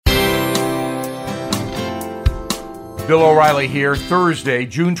Bill O'Reilly here, Thursday,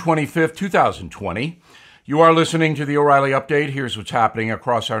 June 25th, 2020. You are listening to the O'Reilly Update. Here's what's happening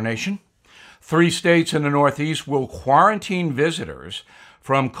across our nation. 3 states in the Northeast will quarantine visitors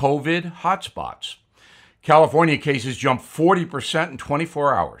from COVID hotspots. California cases jumped 40% in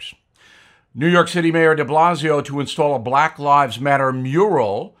 24 hours. New York City Mayor de Blasio to install a Black Lives Matter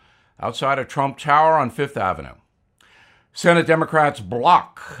mural outside of Trump Tower on Fifth Avenue. Senate Democrats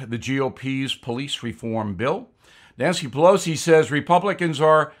block the GOP's police reform bill. Nancy Pelosi says Republicans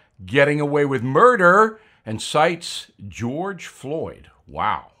are getting away with murder and cites George Floyd.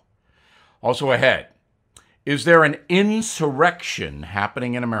 Wow. Also ahead, is there an insurrection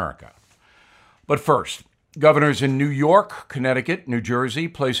happening in America? But first, governors in New York, Connecticut, New Jersey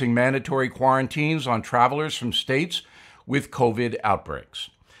placing mandatory quarantines on travelers from states with COVID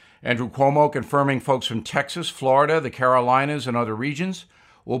outbreaks. Andrew Cuomo confirming folks from Texas, Florida, the Carolinas, and other regions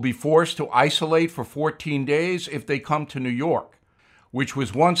will be forced to isolate for 14 days if they come to New York, which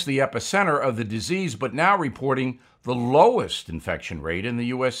was once the epicenter of the disease, but now reporting the lowest infection rate in the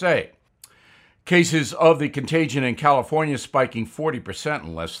USA. Cases of the contagion in California spiking 40%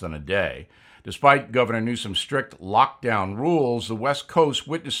 in less than a day. Despite Governor Newsom's strict lockdown rules, the West Coast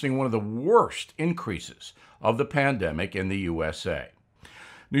witnessing one of the worst increases of the pandemic in the USA.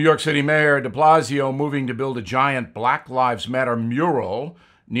 New York City Mayor de Blasio moving to build a giant Black Lives Matter mural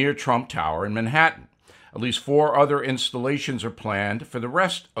near Trump Tower in Manhattan. At least 4 other installations are planned for the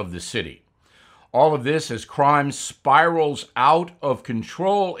rest of the city. All of this as crime spirals out of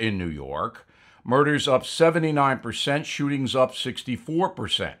control in New York. Murders up 79%, shootings up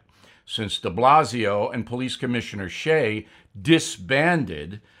 64%, since de Blasio and Police Commissioner Shea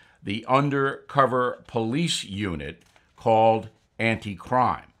disbanded the undercover police unit called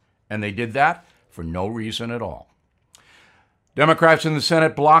Anti-Crime. And they did that for no reason at all. Democrats in the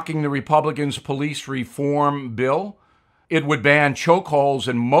Senate blocking the Republicans' police reform bill. It would ban chokeholds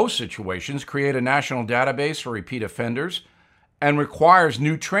in most situations, create a national database for repeat offenders, and requires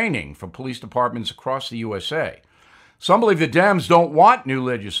new training for police departments across the USA. Some believe the Dems don't want new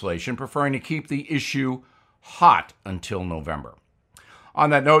legislation, preferring to keep the issue hot until November. On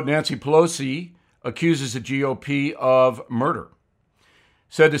that note, Nancy Pelosi accuses the GOP of murder.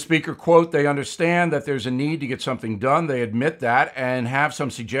 Said the speaker, quote, they understand that there's a need to get something done. They admit that and have some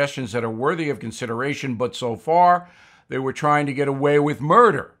suggestions that are worthy of consideration, but so far they were trying to get away with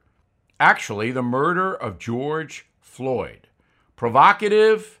murder. Actually, the murder of George Floyd.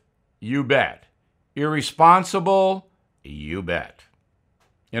 Provocative? You bet. Irresponsible? You bet.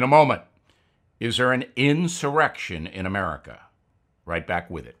 In a moment, is there an insurrection in America? Right back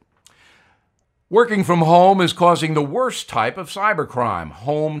with it. Working from home is causing the worst type of cybercrime,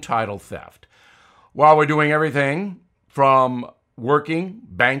 home title theft. While we're doing everything from working,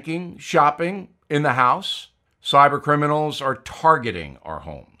 banking, shopping in the house, cybercriminals are targeting our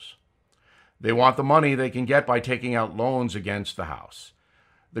homes. They want the money they can get by taking out loans against the house.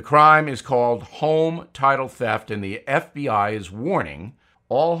 The crime is called home title theft, and the FBI is warning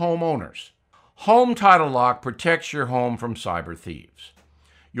all homeowners. Home Title Lock protects your home from cyber thieves.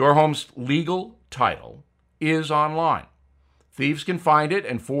 Your home's legal title is online. Thieves can find it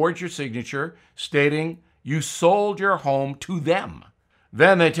and forge your signature stating you sold your home to them.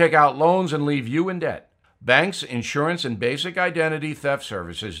 Then they take out loans and leave you in debt. Banks, insurance, and basic identity theft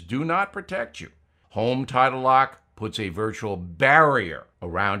services do not protect you. Home Title Lock puts a virtual barrier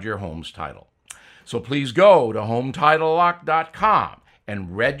around your home's title. So please go to HomeTitleLock.com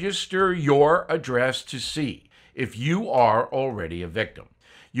and register your address to see if you are already a victim.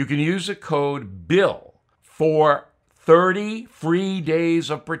 You can use the code BILL for 30 free days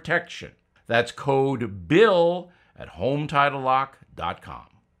of protection. That's code BILL at HomeTitleLock.com.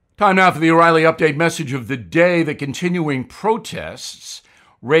 Time now for the O'Reilly Update message of the day. The continuing protests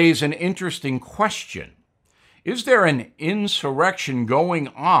raise an interesting question. Is there an insurrection going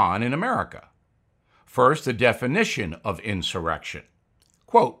on in America? First, the definition of insurrection.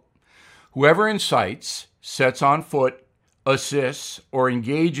 Quote, whoever incites, sets on foot, assists, or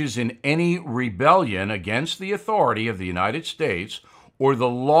engages in any rebellion against the authority of the United States or the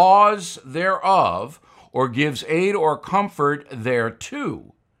laws thereof, or gives aid or comfort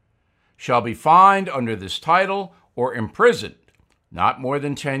thereto, shall be fined under this title or imprisoned not more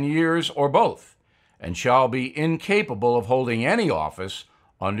than 10 years or both, and shall be incapable of holding any office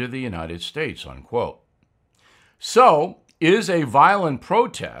under the United States, unquote. So, is a violent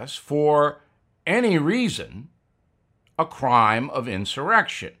protest for any reason a crime of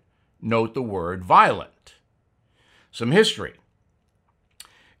insurrection? Note the word violent. Some history.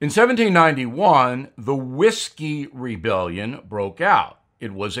 In 1791, the Whiskey Rebellion broke out.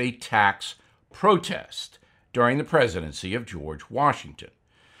 It was a tax protest. during the presidency of George Washington.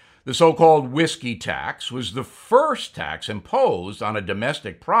 The so-called whiskey tax was the first tax imposed on a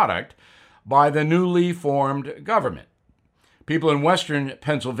domestic product by the newly formed government. People in western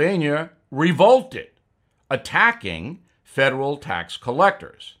Pennsylvania revolted, attacking federal tax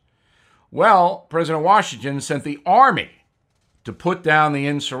collectors. Well, President Washington sent the army to put down the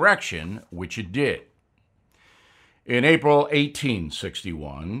insurrection, which it did. In April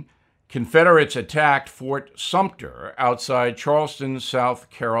 1861, Confederates attacked Fort Sumter outside Charleston, South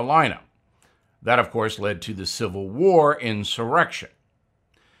Carolina. That, of course, led to the Civil War insurrection.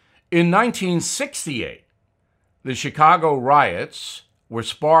 In 1968, the Chicago riots were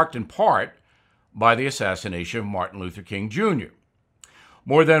sparked in part by the assassination of Martin Luther King Jr.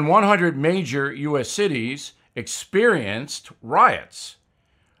 More than 100 major U.S. cities experienced riots,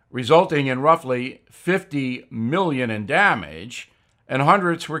 resulting in roughly $50 million in damage, and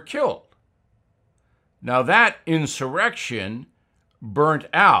hundreds were killed. Now that insurrection burnt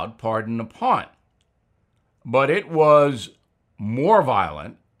out, pardon the pun, but it was more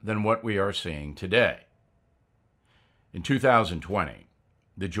violent than what we are seeing today. In 2020,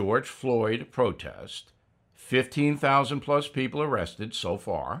 the George Floyd protest, 15,000 plus people arrested so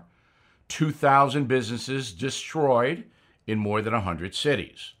far, 2,000 businesses destroyed in more than 100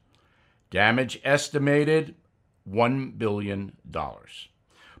 cities. Damage estimated $1 billion.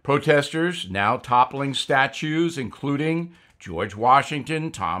 Protesters now toppling statues, including George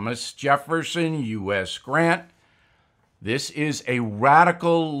Washington, Thomas Jefferson, U.S. Grant. This is a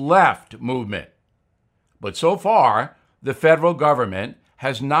radical left movement. But so far, the federal government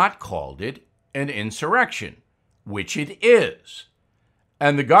has not called it an insurrection, which it is.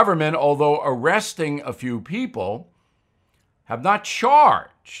 And the government, although arresting a few people, have not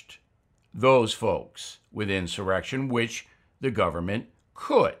charged those folks with insurrection, which the government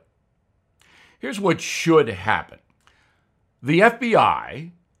could. Here's what should happen. The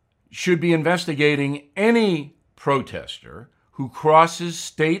FBI should be investigating any protester who crosses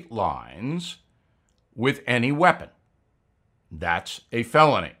state lines with any weapon. That's a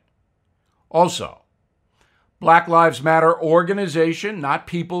felony. Also, Black Lives Matter organization, not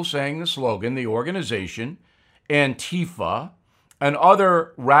people saying the slogan, the organization, Antifa, and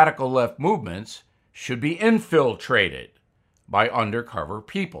other radical left movements should be infiltrated by undercover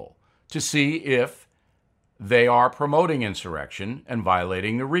people to see if they are promoting insurrection and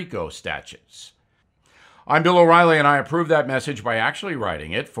violating the RICO statutes. I'm Bill O'Reilly, and I approve that message by actually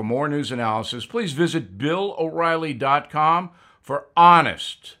writing it. For more news analysis, please visit BillO'Reilly.com for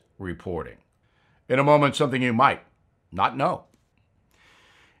honest reporting. In a moment, something you might not know.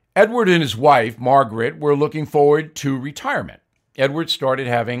 Edward and his wife, Margaret, were looking forward to retirement. Edward started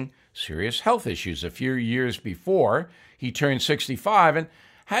having serious health issues a few years before he turned 65 and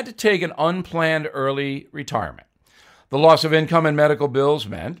had to take an unplanned early retirement. The loss of income and medical bills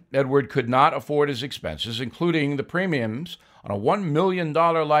meant Edward could not afford his expenses, including the premiums on a $1 million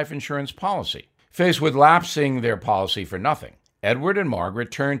life insurance policy. Faced with lapsing their policy for nothing, Edward and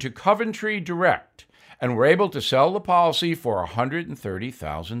Margaret turned to Coventry Direct and were able to sell the policy for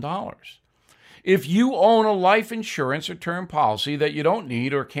 $130,000. If you own a life insurance or term policy that you don't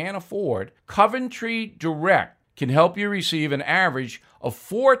need or can't afford, Coventry Direct can help you receive an average of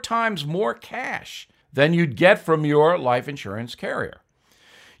 4 times more cash than you'd get from your life insurance carrier.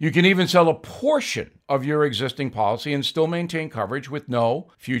 You can even sell a portion of your existing policy and still maintain coverage with no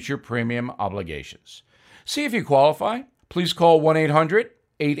future premium obligations. See if you qualify. Please call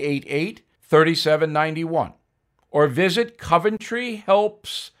 1-800-888-3791 or visit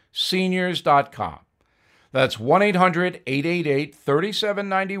CoventryHelpsSeniors.com. That's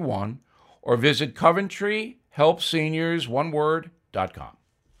 1-800-888-3791 or visit CoventryHelpsSeniors.com.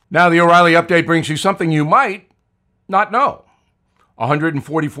 Now, the O'Reilly Update brings you something you might not know.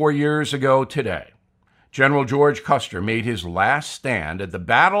 144 years ago today, General George Custer made his last stand at the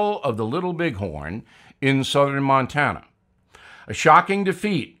Battle of the Little Bighorn in southern Montana. A shocking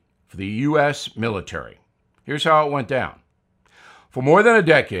defeat for the U.S. military. Here's how it went down. For more than a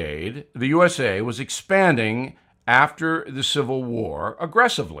decade, the USA was expanding after the Civil War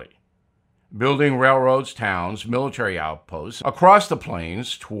aggressively, building railroads, towns, military outposts across the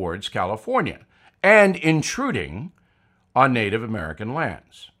plains towards California, and intruding on Native American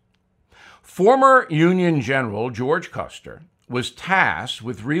lands. Former Union General George Custer was tasked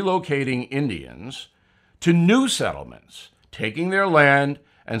with relocating Indians to new settlements, taking their land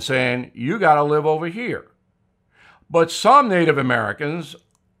and saying, you got to live over here. But some Native Americans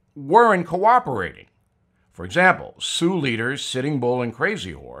weren't cooperating. For example, Sioux leaders Sitting Bull and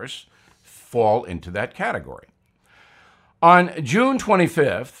Crazy Horse fall into that category. On June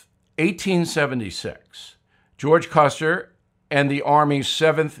 25th, 1876, George Custer and the Army's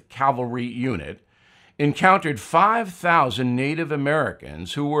 7th Cavalry Unit encountered 5,000 Native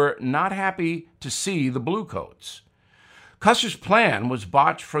Americans who were not happy to see the Bluecoats. Custer's plan was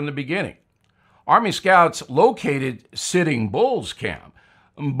botched from the beginning. Army scouts located Sitting Bull's camp,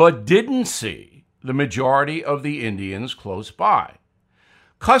 but didn't see the majority of the Indians close by.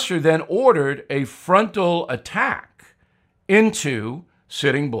 Custer then ordered a frontal attack into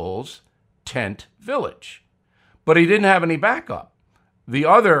Sitting Bull's tent village, but he didn't have any backup. The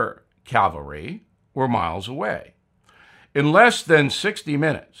other cavalry were miles away. In less than 60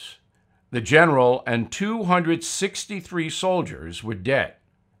 minutes, the general and 263 soldiers were dead,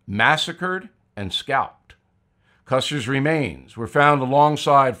 massacred, and scalped. Custer's remains were found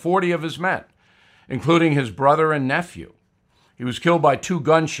alongside 40 of his men, including his brother and nephew. He was killed by 2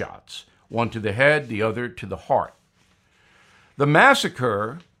 gunshots, one to the head, the other to the heart. The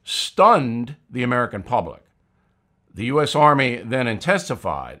massacre stunned the American public. The U.S. Army then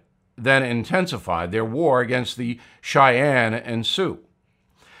intensified their war against the Cheyenne and Sioux.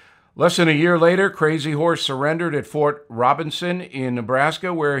 Less than a year later, Crazy Horse surrendered at Fort Robinson in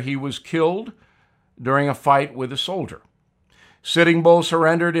Nebraska, where he was killed during a fight with a soldier. Sitting Bull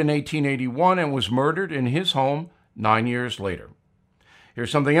surrendered in 1881 and was murdered in his home 9 years later. Here's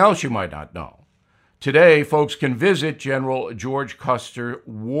something else you might not know. Today, folks can visit General George Custer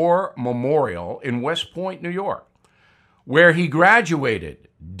War Memorial in West Point, New York, where he graduated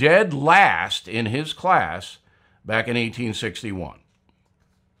dead last in his class back in 1861.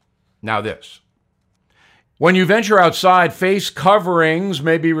 Now this. When you venture outside, face coverings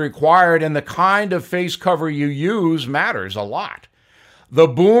may be required, and the kind of face cover you use matters a lot. The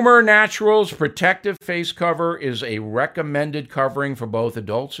Boomer Naturals Protective Face Cover is a recommended covering for both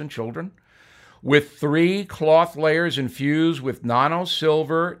adults and children, with 3 cloth layers infused with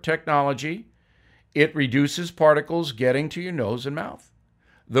nano-silver technology. It reduces particles getting to your nose and mouth.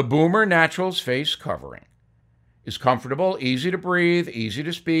 The Boomer Naturals Face Covering is comfortable, easy to breathe, easy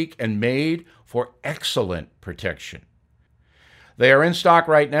to speak, and made for excellent protection. They are in stock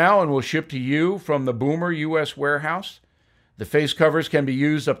right now and will ship to you from the Boomer U.S. warehouse. The face covers can be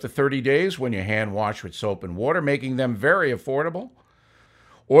used up to 30 days when you hand wash with soap and water, making them very affordable.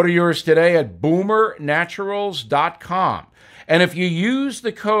 Order yours today at boomernaturals.com. And if you use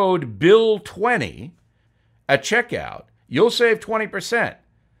the code BILL20 at checkout, you'll save 20%.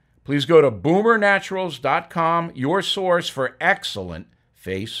 Please go to boomernaturals.com, your source for excellent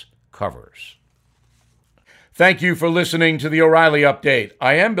face covers. Thank you for listening to the O'Reilly Update.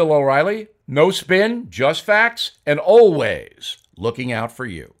 I am Bill O'Reilly. No spin, just facts, and always looking out for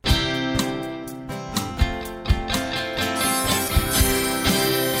you.